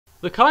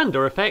The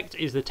Coanda effect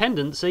is the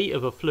tendency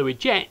of a fluid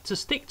jet to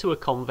stick to a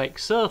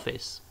convex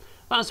surface.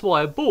 That's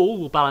why a ball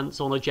will balance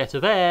on a jet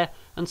of air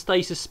and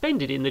stay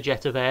suspended in the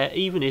jet of air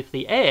even if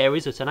the air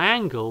is at an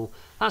angle.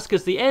 That's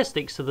because the air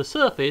sticks to the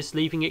surface,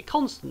 leaving it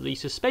constantly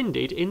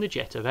suspended in the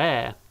jet of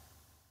air.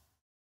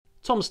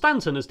 Tom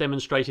Stanton has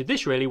demonstrated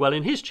this really well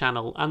in his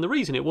channel, and the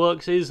reason it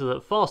works is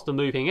that faster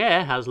moving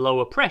air has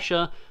lower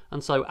pressure,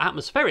 and so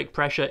atmospheric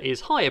pressure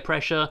is higher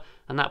pressure,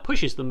 and that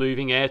pushes the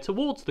moving air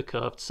towards the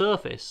curved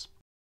surface.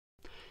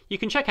 You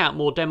can check out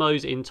more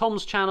demos in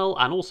Tom's channel,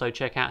 and also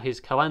check out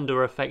his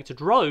Coanda Effect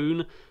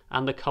drone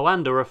and the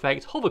Coanda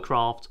Effect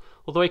hovercraft,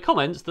 although he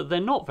comments that they're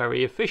not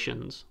very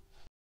efficient.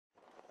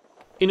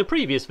 In a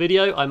previous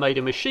video I made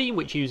a machine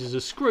which uses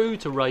a screw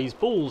to raise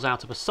balls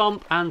out of a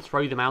sump and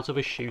throw them out of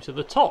a chute at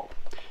the top.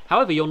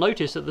 However, you'll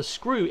notice that the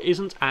screw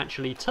isn't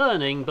actually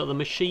turning, but the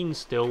machine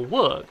still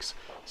works.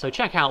 So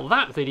check out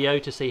that video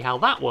to see how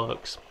that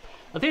works.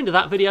 At the end of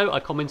that video I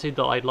commented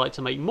that I'd like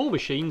to make more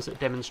machines that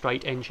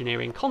demonstrate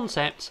engineering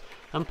concepts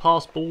and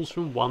pass balls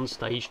from one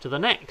stage to the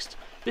next.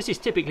 This is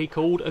typically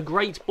called a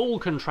Great Ball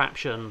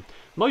Contraption.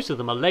 Most of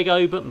them are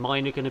Lego, but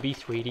mine are going to be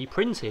 3D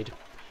printed.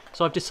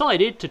 So I've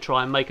decided to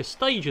try and make a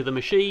stage of the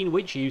machine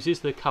which uses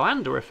the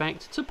Coanda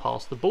effect to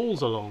pass the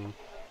balls along.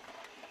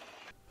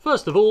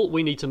 First of all,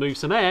 we need to move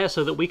some air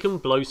so that we can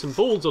blow some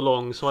balls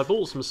along, so I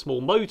bought some small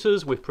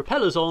motors with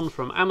propellers on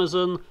from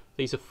Amazon.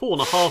 These are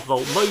 4.5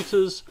 volt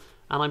motors,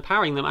 and I'm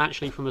powering them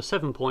actually from a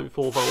 7.4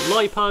 volt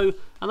LiPo,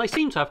 and they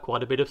seem to have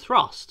quite a bit of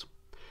thrust.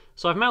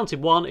 So I've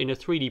mounted one in a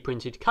 3D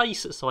printed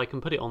case so I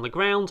can put it on the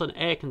ground and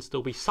air can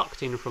still be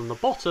sucked in from the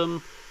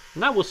bottom.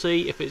 Now we'll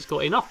see if it's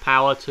got enough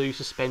power to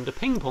suspend a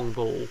ping pong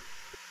ball.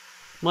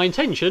 My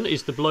intention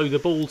is to blow the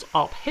balls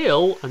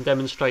uphill and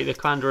demonstrate the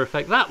Coanda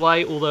effect that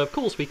way, although of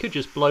course we could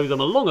just blow them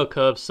along a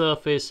curved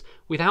surface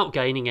without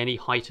gaining any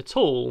height at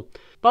all.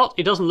 But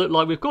it doesn't look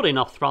like we've got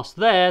enough thrust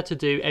there to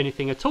do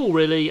anything at all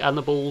really, and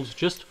the balls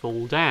just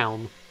fall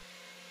down.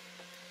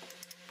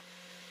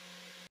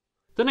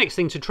 The next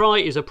thing to try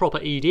is a proper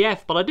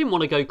EDF, but I didn't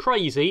want to go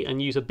crazy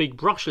and use a big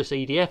brushless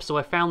EDF, so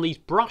I found these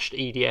brushed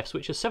EDFs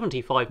which are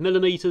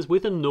 75mm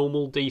with a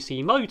normal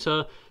DC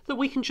motor that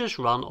we can just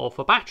run off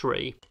a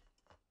battery.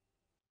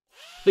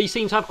 These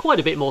seem to have quite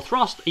a bit more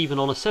thrust even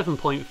on a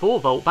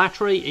 7.4 volt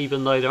battery,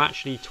 even though they're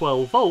actually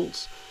 12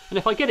 volts, and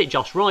if I get it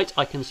just right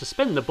I can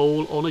suspend the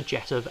ball on a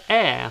jet of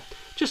air,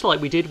 just like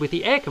we did with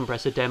the air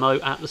compressor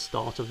demo at the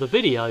start of the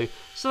video,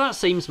 so that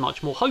seems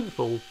much more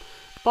hopeful.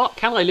 But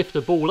can I lift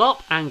a ball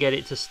up and get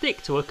it to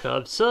stick to a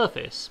curved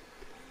surface?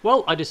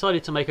 Well, I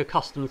decided to make a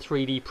custom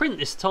 3D print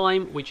this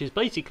time, which is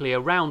basically a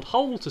round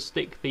hole to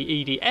stick the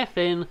EDF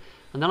in,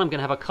 and then I'm going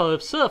to have a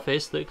curved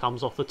surface that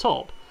comes off the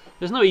top.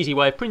 There's no easy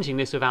way of printing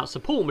this without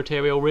support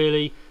material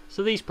really,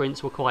 so these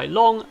prints were quite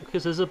long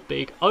because there's a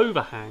big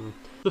overhang.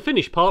 The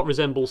finished part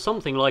resembles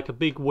something like a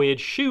big weird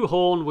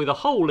shoehorn with a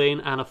hole in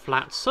and a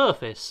flat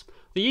surface.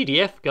 The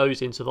EDF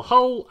goes into the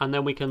hole, and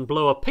then we can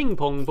blow a ping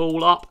pong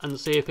ball up and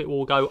see if it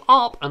will go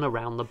up and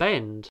around the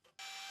bend.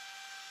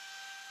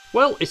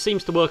 Well, it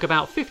seems to work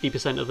about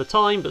 50% of the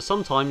time, but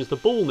sometimes the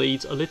ball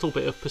needs a little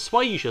bit of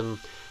persuasion.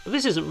 But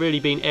this isn't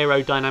really been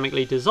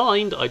aerodynamically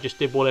designed, I just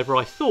did whatever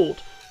I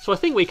thought, so I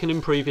think we can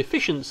improve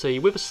efficiency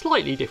with a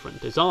slightly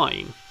different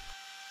design.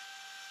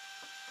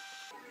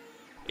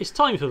 It's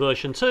time for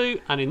version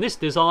 2, and in this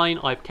design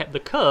I've kept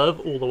the curve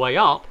all the way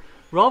up,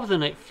 rather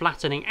than it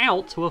flattening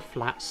out to a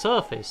flat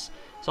surface,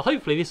 so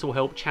hopefully this will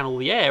help channel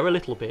the air a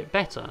little bit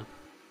better.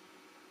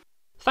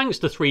 Thanks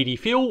to 3D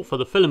Fuel for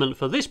the filament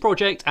for this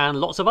project and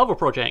lots of other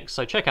projects,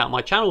 so check out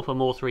my channel for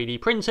more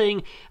 3D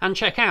printing and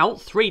check out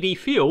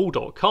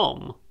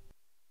 3dfuel.com.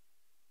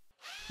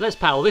 Let's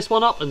power this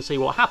one up and see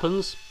what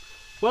happens.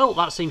 Well,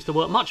 that seems to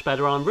work much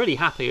better and I'm really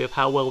happy with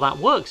how well that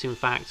works in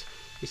fact.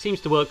 It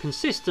seems to work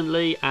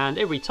consistently and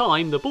every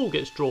time the ball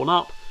gets drawn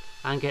up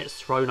and gets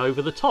thrown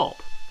over the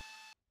top.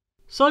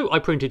 So I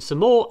printed some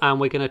more and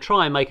we're going to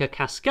try and make a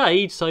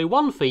cascade so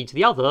one feeds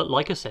the other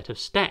like a set of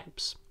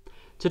steps.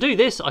 To do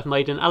this I've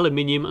made an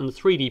aluminium and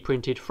 3D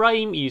printed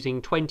frame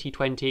using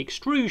 2020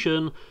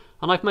 extrusion,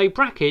 and I've made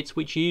brackets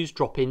which use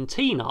drop-in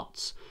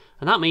T-nuts,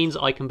 and that means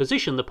I can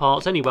position the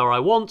parts anywhere I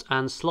want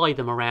and slide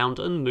them around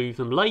and move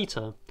them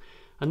later.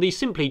 And these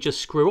simply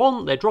just screw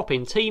on, they're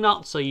drop-in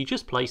T-nuts, so you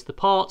just place the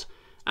part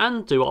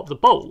and do up the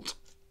bolt.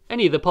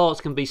 Any of the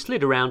parts can be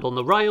slid around on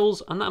the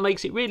rails, and that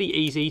makes it really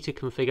easy to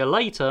configure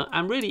later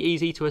and really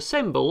easy to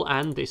assemble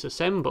and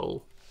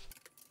disassemble.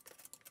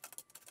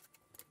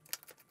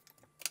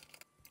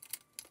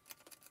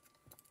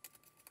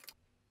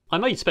 I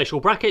made special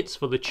brackets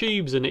for the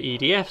tubes and the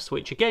EDFs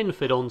which again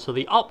fit onto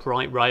the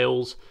upright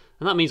rails,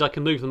 and that means I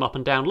can move them up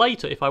and down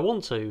later if I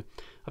want to.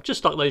 I've just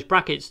stuck those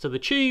brackets to the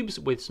tubes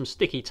with some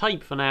sticky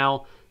tape for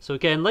now, so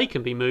again they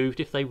can be moved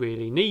if they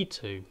really need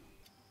to.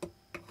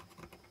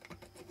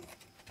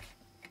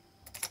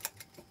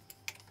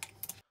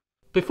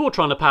 Before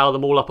trying to power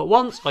them all up at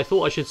once, I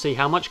thought I should see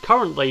how much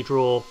current they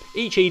draw.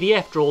 Each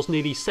EDF draws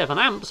nearly 7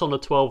 amps on a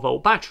 12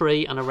 volt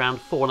battery and around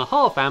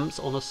 4.5 amps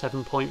on a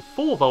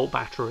 7.4 volt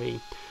battery.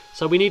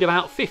 so we need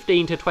about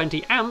 15 to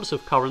 20 amps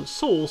of current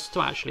source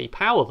to actually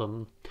power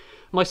them.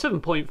 My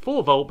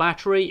 7.4 volt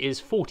battery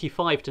is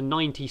 45 to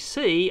 90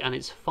 C and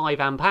it's 5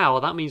 amp hour.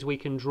 That means we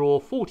can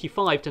draw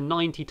 45 to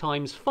 90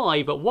 times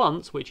 5 at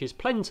once, which is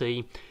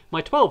plenty.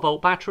 My 12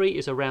 volt battery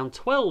is around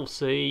 12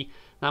 C.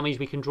 That means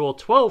we can draw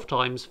 12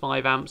 times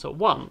 5 amps at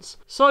once.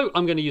 So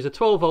I'm going to use a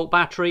 12 volt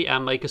battery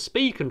and make a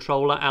speed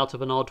controller out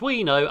of an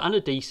Arduino and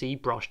a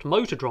DC brushed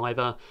motor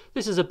driver.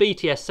 This is a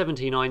BTS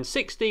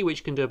 7960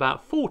 which can do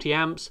about 40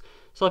 amps.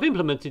 So I've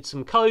implemented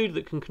some code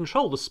that can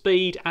control the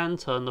speed and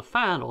turn the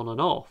fan on and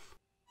off.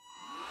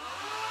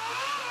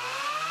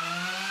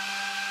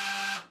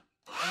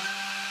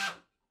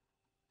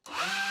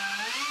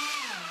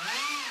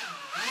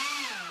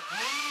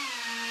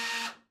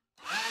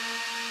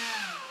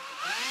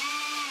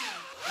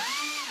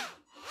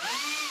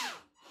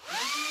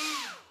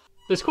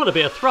 There's quite a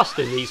bit of thrust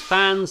in these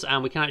fans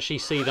and we can actually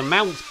see the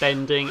mounts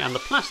bending and the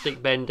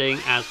plastic bending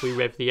as we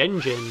rev the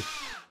engine.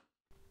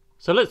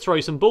 So let's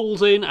throw some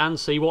balls in and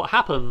see what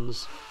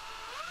happens.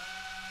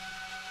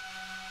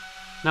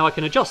 Now I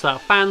can adjust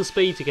that fan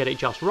speed to get it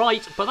just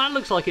right, but that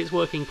looks like it's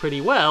working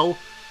pretty well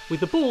with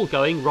the ball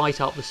going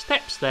right up the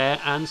steps there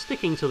and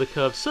sticking to the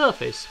curved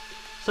surface.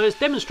 So it's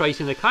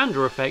demonstrating the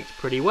Coanda effect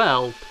pretty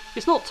well.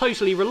 It's not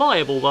totally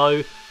reliable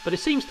though, but it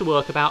seems to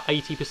work about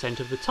 80%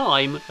 of the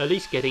time, at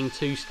least getting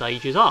 2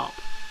 stages up.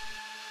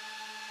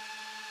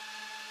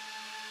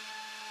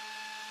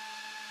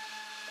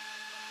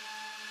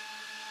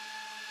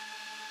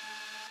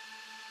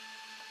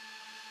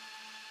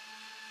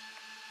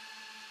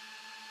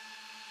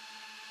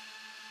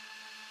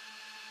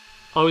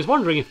 I was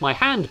wondering if my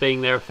hand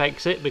being there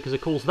affects it, because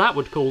of course that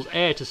would cause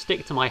air to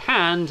stick to my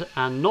hand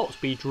and not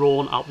be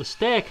drawn up the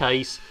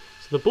staircase,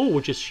 so the ball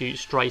would just shoot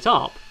straight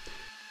up.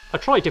 I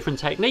tried different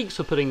techniques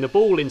for putting the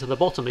ball into the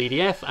bottom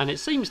EDF and it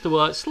seems to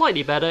work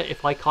slightly better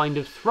if I kind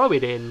of throw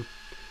it in.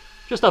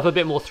 Just have a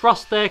bit more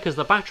thrust there because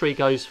the battery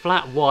goes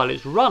flat while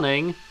it's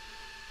running.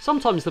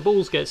 Sometimes the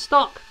balls get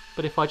stuck,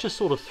 but if I just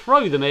sort of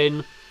throw them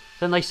in,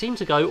 then they seem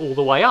to go all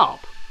the way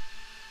up.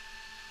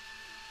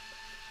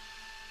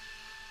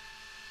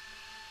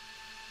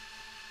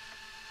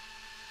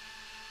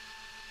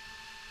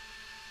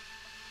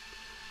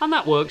 And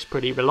that works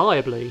pretty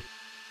reliably.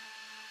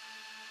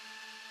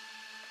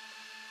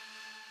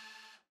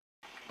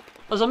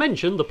 As I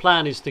mentioned, the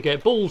plan is to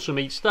get balls from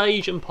each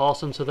stage and pass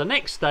them to the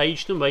next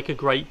stage to make a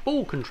Great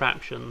Ball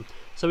Contraption.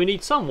 So we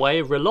need some way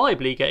of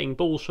reliably getting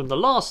balls from the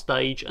last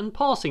stage and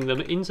passing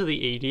them into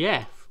the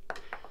EDF.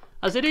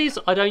 As it is,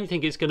 I don't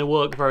think it's going to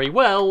work very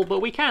well,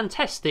 but we can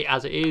test it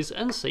as it is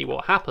and see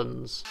what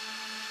happens.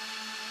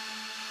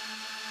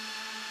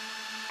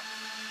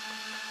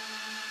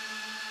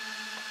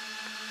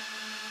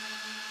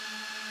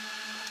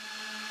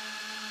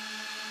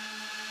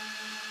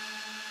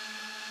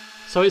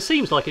 So it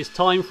seems like it's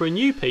time for a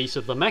new piece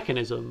of the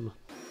mechanism.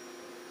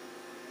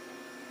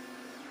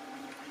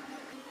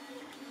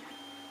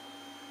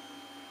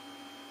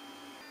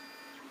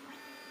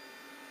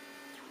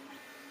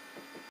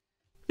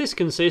 This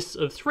consists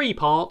of 3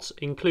 parts,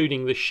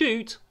 including the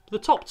chute. The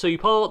top 2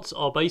 parts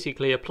are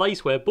basically a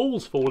place where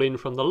balls fall in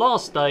from the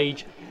last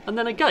stage, and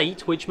then a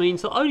gate, which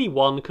means that only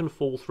one can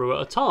fall through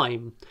at a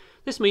time.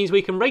 This means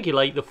we can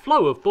regulate the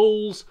flow of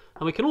balls,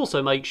 and we can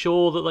also make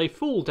sure that they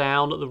fall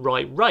down at the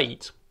right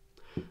rate.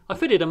 I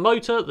fitted a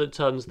motor that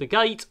turns the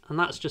gate, and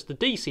that's just a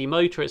DC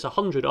motor. It's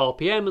 100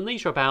 RPM and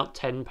these are about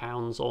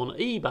 £10 on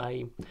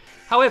eBay.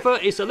 However,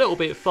 it's a little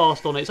bit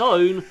fast on its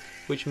own,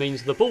 which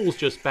means the balls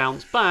just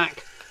bounce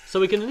back, so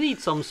we're going to need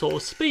some sort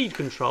of speed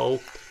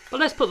control. But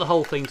let's put the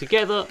whole thing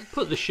together,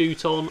 put the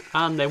chute on,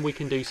 and then we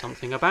can do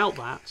something about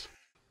that.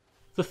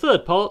 The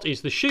third part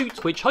is the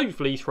chute, which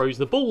hopefully throws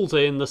the balls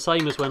in the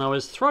same as when I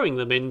was throwing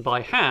them in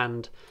by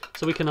hand.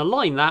 So we can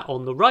align that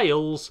on the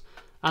rails,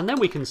 and then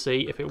we can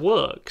see if it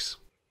works.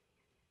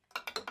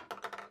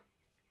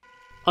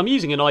 I'm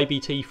using an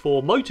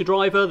IBT4 motor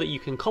driver that you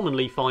can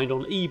commonly find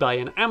on eBay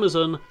and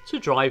Amazon to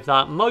drive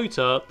that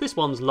motor. This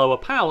one's lower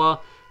power,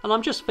 and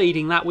I'm just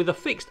feeding that with a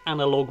fixed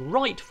analog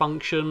write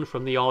function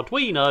from the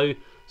Arduino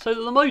so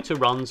that the motor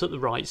runs at the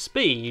right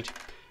speed.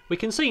 We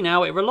can see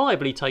now it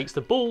reliably takes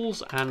the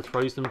balls and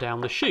throws them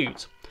down the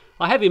chute.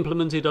 I have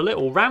implemented a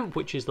little ramp,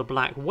 which is the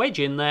black wedge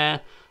in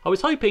there. I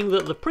was hoping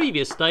that the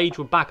previous stage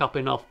would back up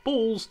enough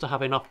balls to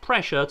have enough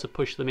pressure to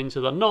push them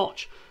into the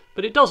notch,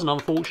 but it doesn't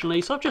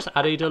unfortunately, so I've just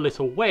added a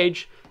little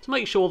wedge to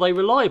make sure they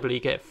reliably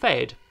get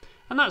fed,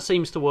 and that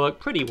seems to work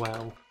pretty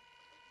well.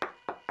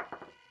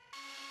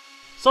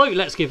 So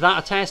let's give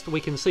that a test. We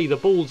can see the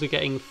balls are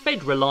getting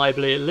fed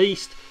reliably at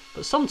least,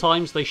 but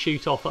sometimes they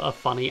shoot off at a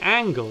funny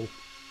angle.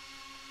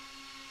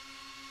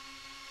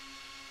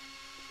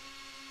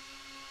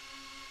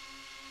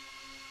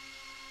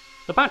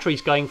 The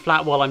battery's going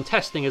flat while I'm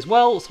testing as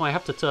well, so I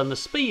have to turn the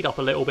speed up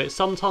a little bit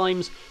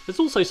sometimes. There's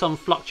also some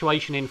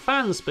fluctuation in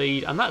fan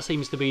speed, and that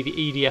seems to be the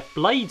EDF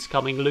blades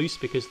coming loose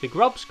because the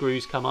grub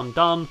screws come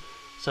undone,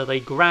 so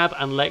they grab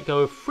and let go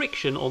of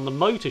friction on the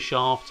motor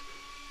shaft,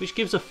 which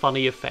gives a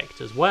funny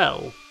effect as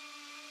well.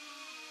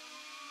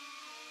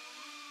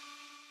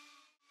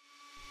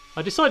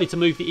 I decided to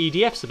move the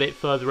EDFs a bit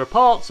further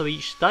apart so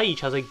each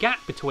stage has a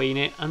gap between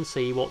it and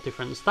see what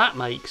difference that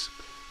makes.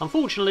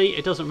 Unfortunately,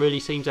 it doesn't really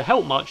seem to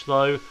help much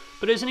though,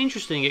 but it's an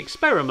interesting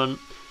experiment.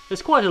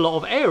 There's quite a lot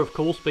of air, of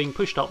course, being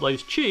pushed up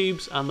those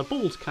tubes, and the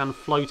balls can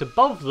float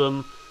above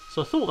them,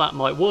 so I thought that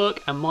might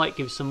work and might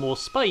give some more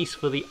space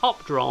for the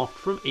updraft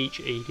from each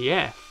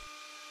EDF.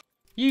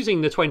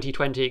 Using the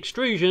 2020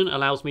 extrusion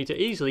allows me to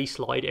easily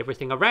slide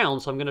everything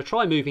around, so I'm going to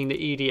try moving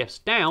the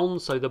EDFs down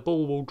so the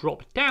ball will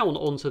drop down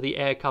onto the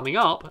air coming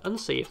up and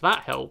see if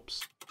that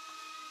helps.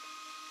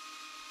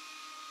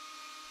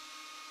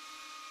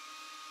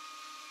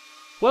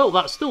 Well,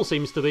 that still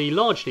seems to be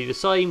largely the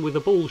same, with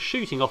the ball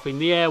shooting off in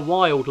the air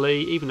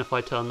wildly. Even if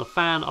I turn the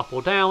fan up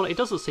or down, it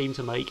doesn't seem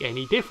to make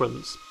any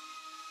difference.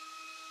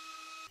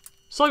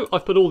 So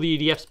I've put all the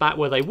EDFs back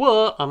where they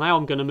were, and now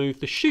I'm going to move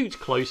the chute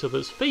closer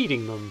that's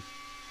feeding them.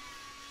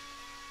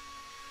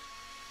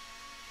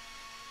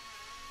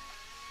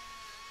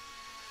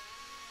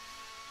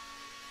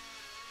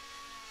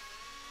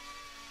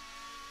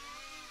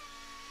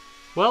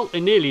 Well,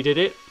 it nearly did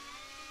it.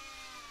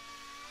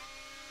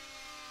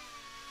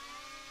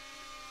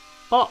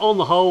 But on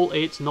the whole,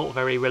 it's not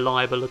very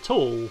reliable at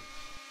all.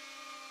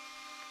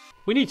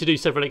 We need to do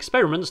several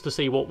experiments to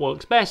see what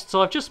works best,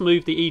 so I've just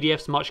moved the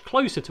EDFs much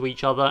closer to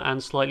each other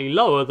and slightly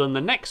lower than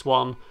the next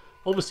one.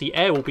 Obviously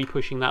air will be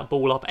pushing that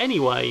ball up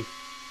anyway.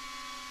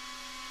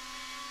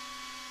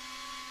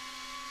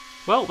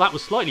 Well, that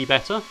was slightly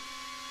better.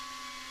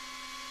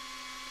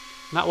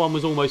 That one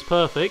was almost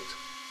perfect.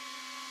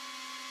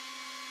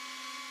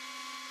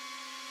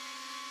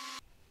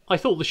 I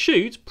thought the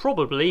chute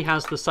probably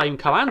has the same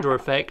Coanda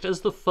effect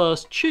as the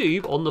first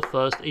tube on the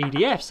first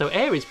EDF, so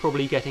air is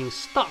probably getting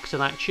stuck to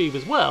that tube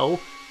as well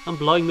and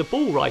blowing the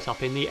ball right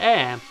up in the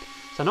air.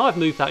 So now I've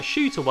moved that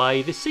chute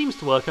away, this seems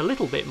to work a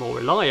little bit more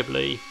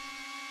reliably.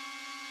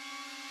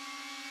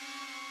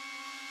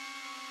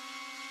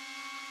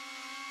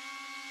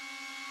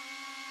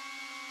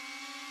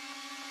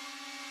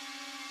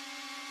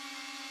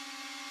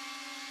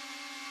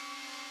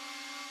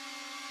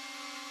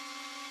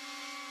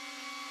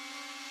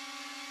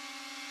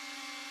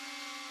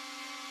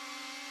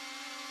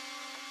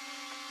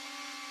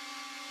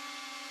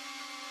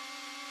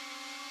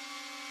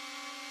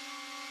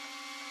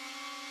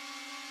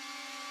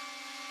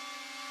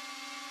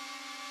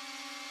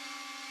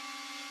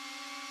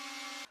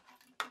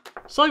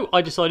 So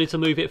I decided to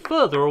move it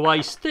further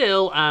away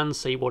still and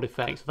see what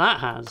effect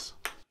that has.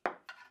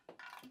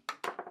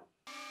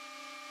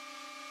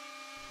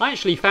 I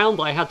actually found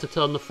that I had to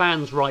turn the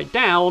fans right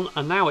down,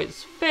 and now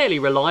it's fairly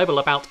reliable.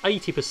 About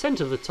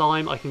 80% of the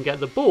time I can get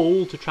the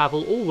ball to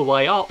travel all the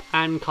way up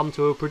and come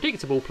to a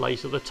predictable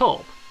place at the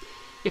top.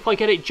 If I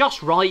get it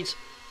just right,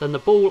 then the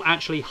ball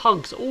actually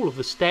hugs all of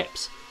the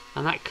steps,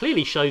 and that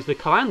clearly shows the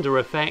Coanda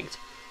effect,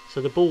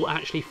 so the ball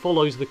actually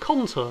follows the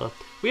contour.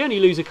 We only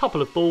lose a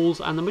couple of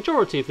balls, and the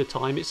majority of the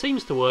time it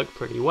seems to work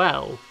pretty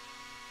well.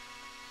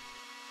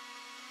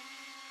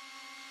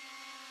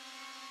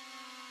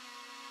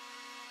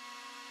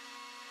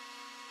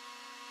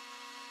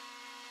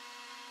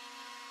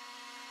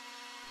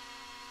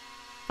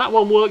 That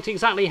one worked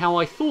exactly how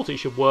I thought it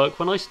should work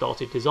when I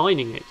started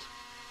designing it.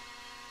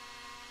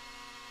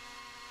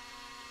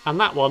 And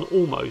that one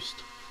almost.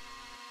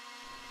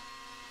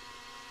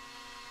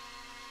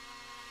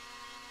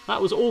 That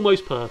was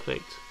almost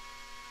perfect.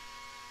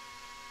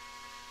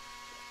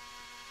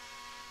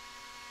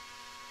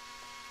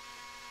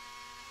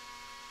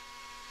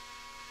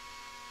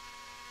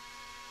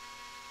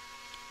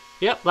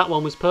 Yep, that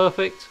one was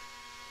perfect.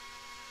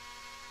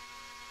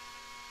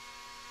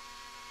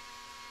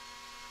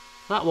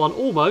 That one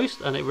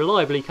almost, and it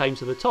reliably came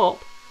to the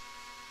top.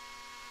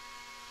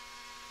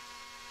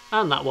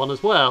 And that one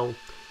as well.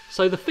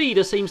 So the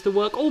feeder seems to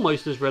work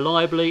almost as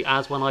reliably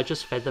as when I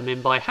just fed them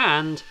in by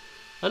hand.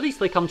 At least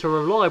they come to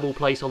a reliable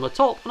place on the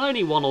top, and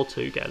only one or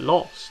two get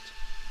lost.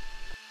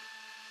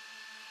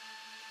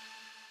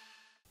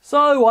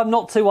 So I'm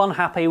not too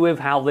unhappy with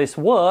how this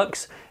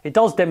works. It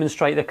does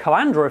demonstrate the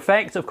Coanda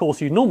effect. Of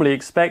course, you'd normally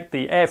expect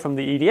the air from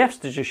the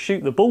EDFs to just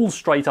shoot the balls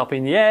straight up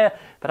in the air,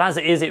 but as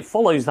it is, it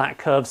follows that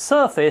curved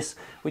surface,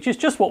 which is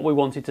just what we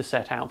wanted to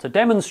set out to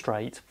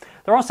demonstrate.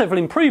 There are several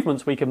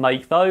improvements we can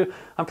make though.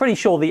 I'm pretty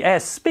sure the air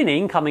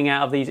spinning coming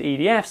out of these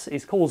EDFs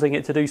is causing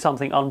it to do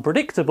something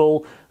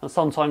unpredictable and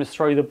sometimes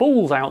throw the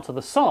balls out to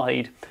the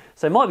side.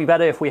 So it might be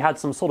better if we had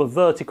some sort of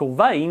vertical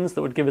vanes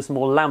that would give us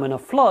more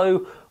laminar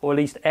flow, or at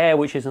least air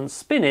which isn't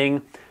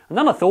spinning. And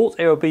then I thought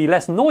it would be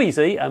less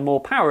noisy and more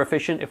power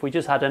efficient if we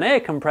just had an air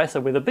compressor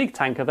with a big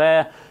tank of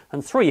air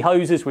and 3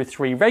 hoses with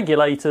 3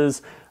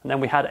 regulators, and then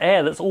we had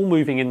air that's all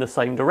moving in the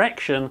same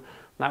direction.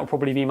 That would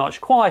probably be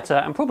much quieter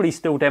and probably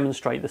still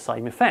demonstrate the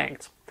same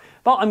effect.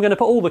 But I'm going to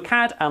put all the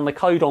CAD and the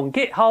code on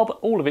GitHub,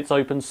 all of it's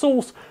open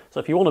source, so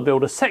if you want to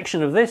build a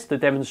section of this to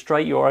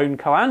demonstrate your own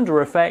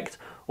Coanda effect,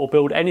 or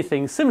build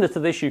anything similar to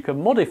this, you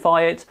can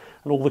modify it,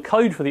 and all the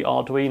code for the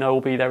Arduino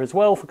will be there as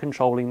well for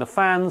controlling the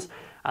fans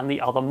and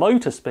the other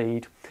motor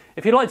speed.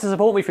 If you'd like to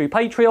support me through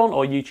Patreon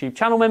or YouTube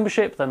channel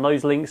membership, then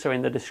those links are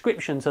in the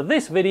description to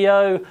this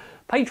video.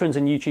 Patrons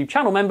and YouTube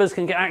channel members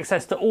can get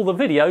access to all the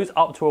videos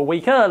up to a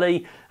week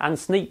early and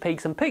sneak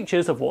peeks and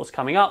pictures of what's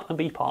coming up and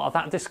be part of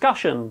that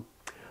discussion.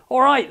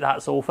 Alright,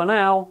 that's all for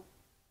now.